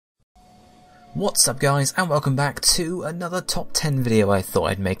What's up guys, and welcome back to another top 10 video I thought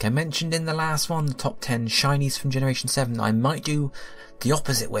I'd make. I mentioned in the last one, the top 10 shinies from Generation 7. I might do the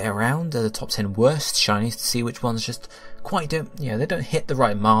opposite way around, the top 10 worst shinies, to see which ones just quite don't, they don't hit the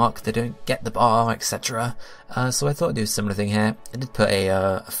right mark, they don't get the bar, etc. So I thought I'd do a similar thing here. I did put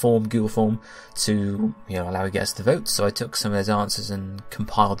a Google form to, allow you guys to vote. So I took some of those answers and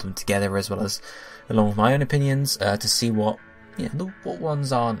compiled them together, as well as along with my own opinions, to see what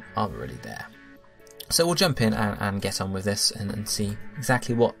ones aren't really there. So we'll jump in and get on with this and see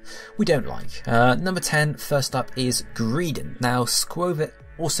exactly what we don't like. Number 10, first up, is Greedent. Now, Squovit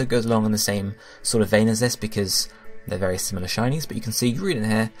also goes along in the same sort of vein as this because they're very similar shinies, but you can see Greedent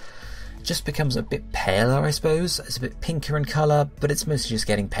here just becomes a bit paler, I suppose. It's a bit pinker in colour, but it's mostly just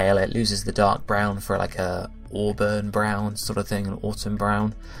getting paler. It loses the dark brown for like a auburn brown sort of thing, an autumn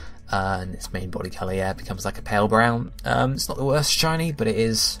brown. And its main body colour, becomes like a pale brown. It's not the worst shiny, but it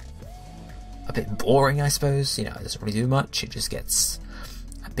is a bit boring, I suppose. It doesn't really do much. It just gets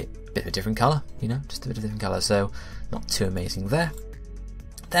a bit of a different colour, just a bit of a different colour, so not too amazing there.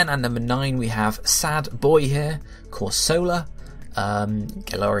 Then at number 9 we have Sad Boy here, Corsola,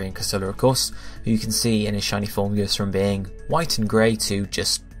 Galarian Corsola of course, who you can see in his shiny form goes from being white and grey to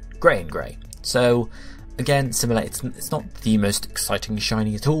just grey and grey. So again, similar, it's not the most exciting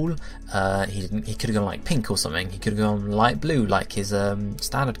shiny at all. He could have gone like pink or something, he could have gone light blue like his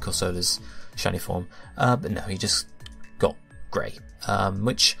standard Corsola's shiny form, but no, he just got grey,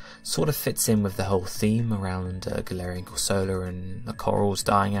 which sort of fits in with the whole theme around Galarian Corsola and the corals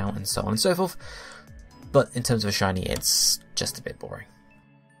dying out and so on and so forth. But in terms of a shiny, it's just a bit boring.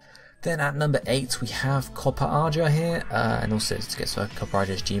 Then at number 8 we have Copper Arja here, and also to get to Copper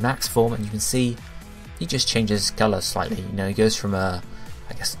Arja's G-Max form, and you can see he just changes colour slightly. He goes from a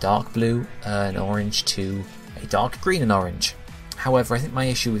dark blue and orange to a dark green and orange. However, I think my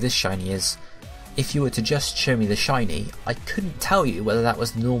issue with this shiny is, if you were to just show me the shiny, I couldn't tell you whether that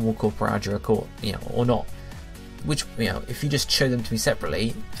was normal Copper Arja or not. Which, if you just showed them to me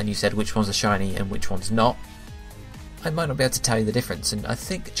separately and you said which one's a shiny and which one's not, I might not be able to tell you the difference. And I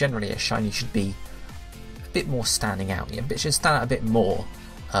think generally a shiny should be a bit more standing out. It should stand out a bit more,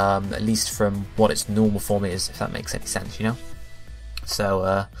 at least from what its normal form is, if that makes any sense,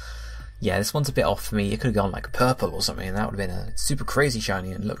 So, yeah, this one's a bit off for me. It could have gone like purple or something, and that would have been a super crazy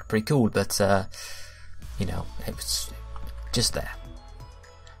shiny and looked pretty cool, but, it was just there.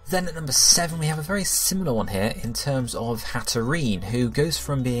 Then at number 7 we have a very similar one here in terms of Hatterene, who goes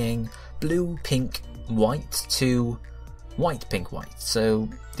from being blue, pink, white to white, pink, white. So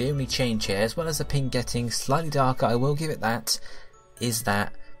the only change here, as well as the pink getting slightly darker, I will give it that, is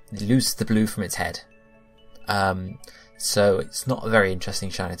that it loses the blue from its head. So it's not a very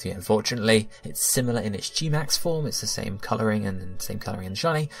interesting shiny to get, unfortunately. It's similar in its G-Max form, it's the same colouring and the same colouring in the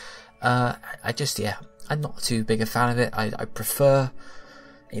shiny. I'm not too big a fan of it. I prefer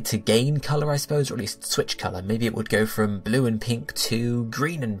it to gain colour, I suppose, or at least switch colour. Maybe it would go from blue and pink to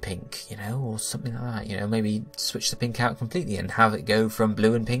green and pink, or something like that. Maybe switch the pink out completely and have it go from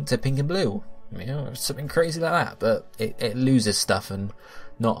blue and pink to pink and blue. Something crazy like that, but it loses stuff, and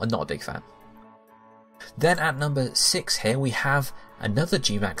not a big fan. Then at number 6 here we have another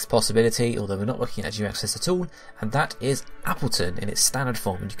G-Max possibility, although we're not looking at G-Max list at all, and that is Appleton in its standard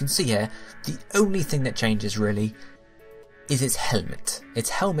form. And you can see here, the only thing that changes really is its helmet. Its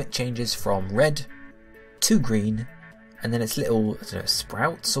helmet changes from red to green, and then its little,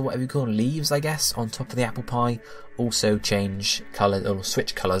 sprouts or whatever you call them, leaves, I guess, on top of the apple pie also change colour, or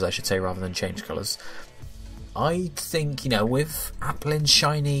switch colours I should say, rather than change colours. I think, with Applin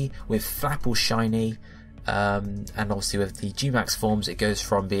shiny, with Flapple shiny, and obviously with the G-Max forms it goes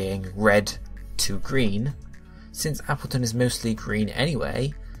from being red to green. Since Appleton is mostly green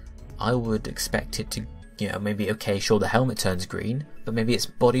anyway, I would expect it to, maybe, okay, sure, the helmet turns green, but maybe its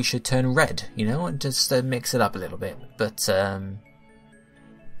body should turn red, and just mix it up a little bit. But, doesn't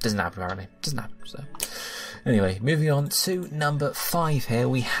happen apparently, doesn't happen, so. Anyway, moving on to number 5 here,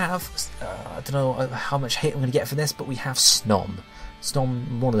 we have, I don't know how much hate I'm going to get for this, but we have Snom.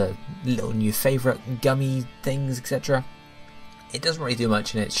 Snom, one of the little new favourite gummy things, etc. It doesn't really do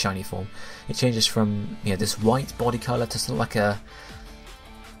much in its shiny form. It changes from, this white body colour to sort of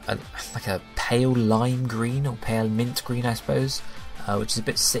like a pale lime green or pale mint green, I suppose, which is a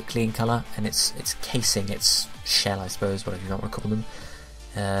bit sickly in colour, and its casing, its shell, I suppose, whatever you want to call them,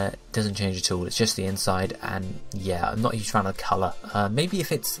 doesn't change at all. It's just the inside, and yeah, I'm not a huge fan of the colour. I'm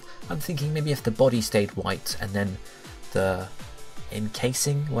thinking maybe if the body stayed white and then the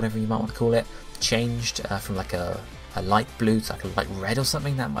encasing, whatever you might want to call it, changed from like a light blue to like a light red or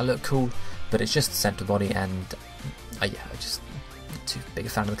something, that might look cool. But it's just the centre body, and yeah, just not too big a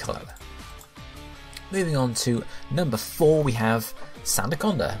fan of the colour there. moving on to number 4, we have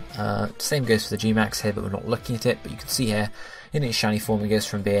Sandaconda. Same goes for the G-Max here, but we're not looking at it, but you can see here in its shiny form it goes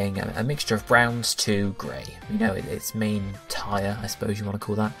from being a mixture of browns to grey. You know, its main tyre, I suppose you want to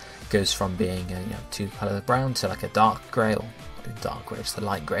call that, goes from being 2 colours of brown to like a dark grey, or not dark grey, just a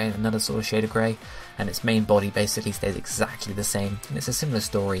light grey and another sort of shade of grey, and its main body basically stays exactly the same, and it's a similar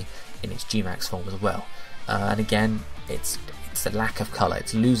story in its G-Max form as well. And again, it's the lack of colour,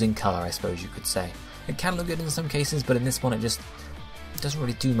 it's losing colour, I suppose you could say. It can look good in some cases, but in this one it just doesn't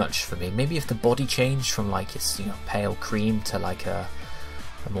really do much for me. Maybe if the body changed from like its pale cream to like a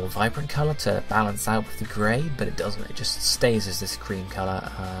more vibrant colour to balance out with the grey, but it doesn't. It just stays as this cream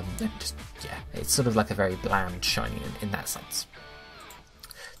colour. It's sort of like a very bland shiny in that sense.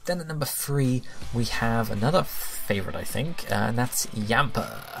 Then at number 3 we have another favourite, I think, and that's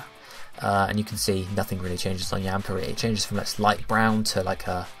Yamper. And you can see nothing really changes on Yamper. It changes from its light brown to like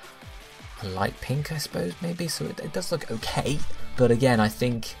a light pink, I suppose, maybe, so it does look okay, but again, I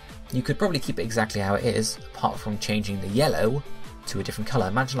think you could probably keep it exactly how it is, apart from changing the yellow to a different colour.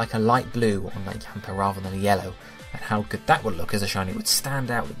 Imagine like a light blue on like Yamper rather than a yellow, and how good that would look as a shiny. It would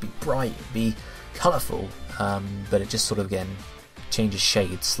stand out, it would be bright, it would be colourful, but it just sort of, again, changes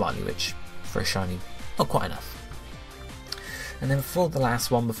shades slightly, which for a shiny, not quite enough. And then for the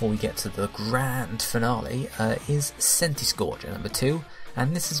last one, before we get to the grand finale, is Centiskorch at number 2.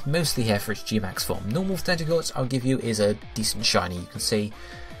 And this is mostly here for its G-Max form. Normal Centiskorch, I'll give you, is a decent shiny. You can see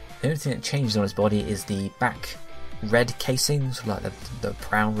the only thing that changes on its body is the back red casing, sort of like the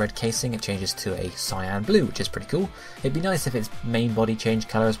brown red casing. It changes to a cyan blue, which is pretty cool. It'd be nice if its main body changed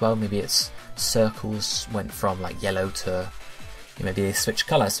colour as well. Maybe its circles went from like yellow to, maybe they switched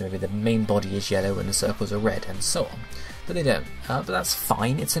colour, so maybe the main body is yellow and the circles are red, and so on. But they don't. But that's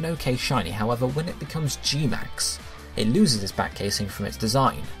fine, it's an okay shiny. However, when it becomes G-Max, it loses its back casing from its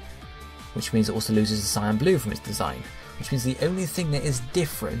design, which means it also loses the cyan blue from its design, which means the only thing that is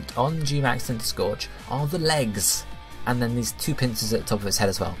different on G-Max Centiskorch are the legs, and then these 2 pincers at the top of its head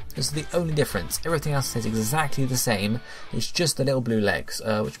as well. This is the only difference. Everything else is exactly the same, it's just the little blue legs,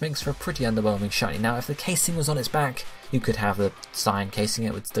 which makes for a pretty underwhelming shiny. Now, if the casing was on its back, you could have the cyan casing,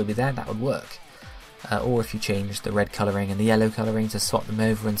 it would still be there, that would work. Or if you change the red colouring and the yellow colouring to swap them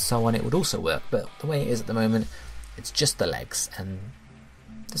over and so on, it would also work. But the way it is at the moment, it's just the legs, and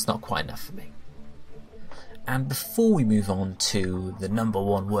that's not quite enough for me. And before we move on to the number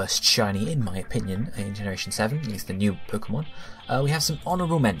 1 worst shiny, in my opinion, in Generation 7, at least the new Pokemon, we have some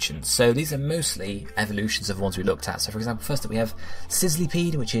honourable mentions. So these are mostly evolutions of ones we looked at. So for example, first up we have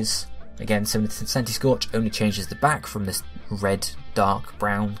Sizzlipede, which is, again, similar to Centiskorch, only changes the back from this red, dark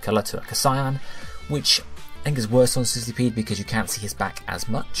brown colour to like a cyan, which I think is worse on Sizzlipede because you can't see his back as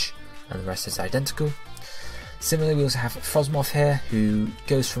much, and the rest is identical. Similarly, we also have Frosmoth here, who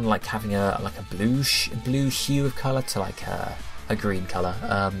goes from like having a blue hue of colour to like a green colour,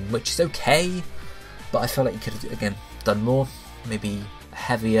 which is okay, but I feel like you could have, again, done more, maybe a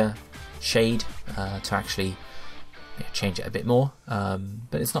heavier shade to actually change it a bit more,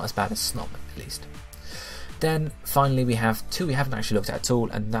 but it's not as bad as Snob, at least. Then finally we have 2 we haven't actually looked at all,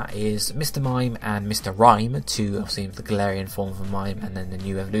 and that is Mr. Mime and Mr. Rhyme, 2 obviously the Galarian form of a Mime and then the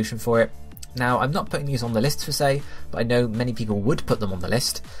new evolution for it. Now, I'm not putting these on the list per se, but I know many people would put them on the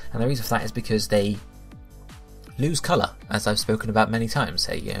list, and the reason for that is because they lose colour, as I've spoken about many times.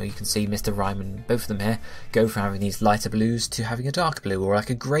 Hey, you can see Mr. Rhyme and both of them here go from having these lighter blues to having a dark blue, or like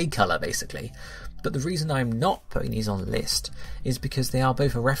a grey colour basically. But the reason I'm not putting these on the list is because they are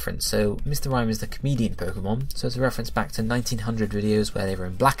both a reference. So Mr. Rhyme is the comedian Pokemon, so it's a reference back to 1900 videos where they were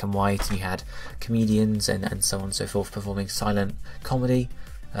in black and white, and you had comedians and so on and so forth performing silent comedy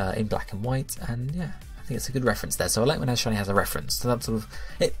in black and white, and yeah, I think it's a good reference there. So I like when a shiny has a reference, so that sort of,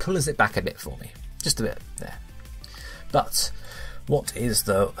 it pulls it back a bit for me, just a bit there. But what is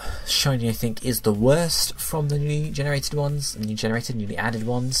the shiny I think is the worst from the newly generated ones, newly added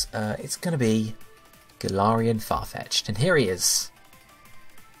ones? It's going to be Galarian Farfetch'd, and here he is.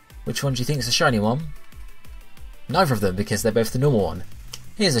 Which one do you think is the shiny one? Neither of them, because they're both the normal one.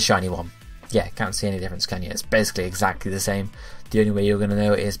 Here's a shiny one. Yeah, can't see any difference, can you? It's basically exactly the same. The only way you're going to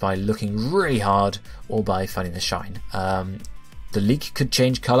know is by looking really hard or by finding the shine. The leak could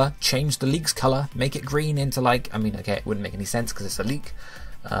change colour, change the leak's colour, make it green into like, I mean, okay, it wouldn't make any sense because it's a leak.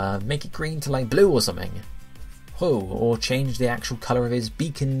 Make it green to like blue or something. Whoa, or change the actual colour of his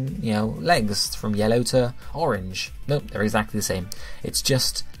beak and, legs from yellow to orange. Nope, they're exactly the same. It's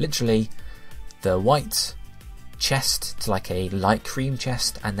just literally the white chest to like a light cream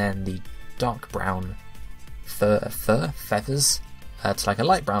chest, and then the dark brown feathers to like a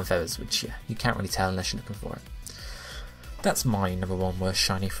light brown feathers, which you can't really tell unless you're looking for it. that's my number 1 worst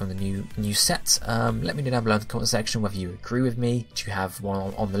shiny from the new set. Let me know down below in the comment section whether you agree with me. Do you have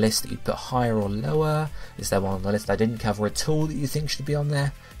one on the list that you'd put higher or lower? Is there one on the list I didn't cover at all that you think should be on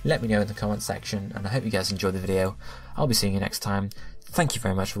there? Let me know in the comment section, and I hope you guys enjoyed the video. I'll be seeing you next time. Thank you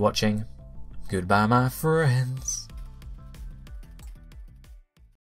very much for watching. Goodbye, my friends.